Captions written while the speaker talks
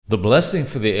The blessing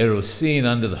for the Erusin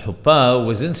under the Chuppah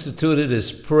was instituted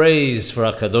as praise for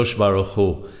HaKadosh Baruch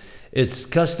Hu. It's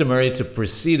customary to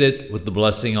precede it with the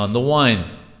blessing on the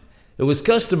wine. It was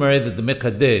customary that the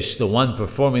Mekadesh, the one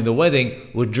performing the wedding,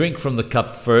 would drink from the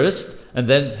cup first and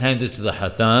then hand it to the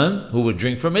Hatan, who would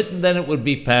drink from it, and then it would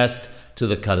be passed to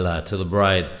the Kala, to the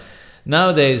bride.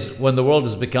 Nowadays, when the world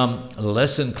has become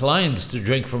less inclined to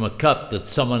drink from a cup that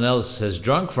someone else has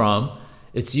drunk from,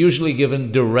 it's usually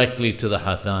given directly to the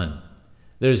Hatan.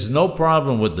 There's no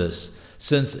problem with this,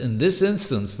 since in this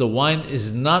instance the wine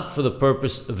is not for the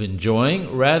purpose of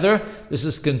enjoying. Rather, this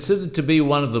is considered to be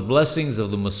one of the blessings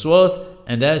of the Maswot,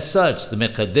 and as such, the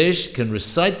Mekadesh can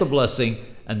recite the blessing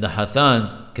and the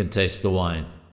Hatan can taste the wine.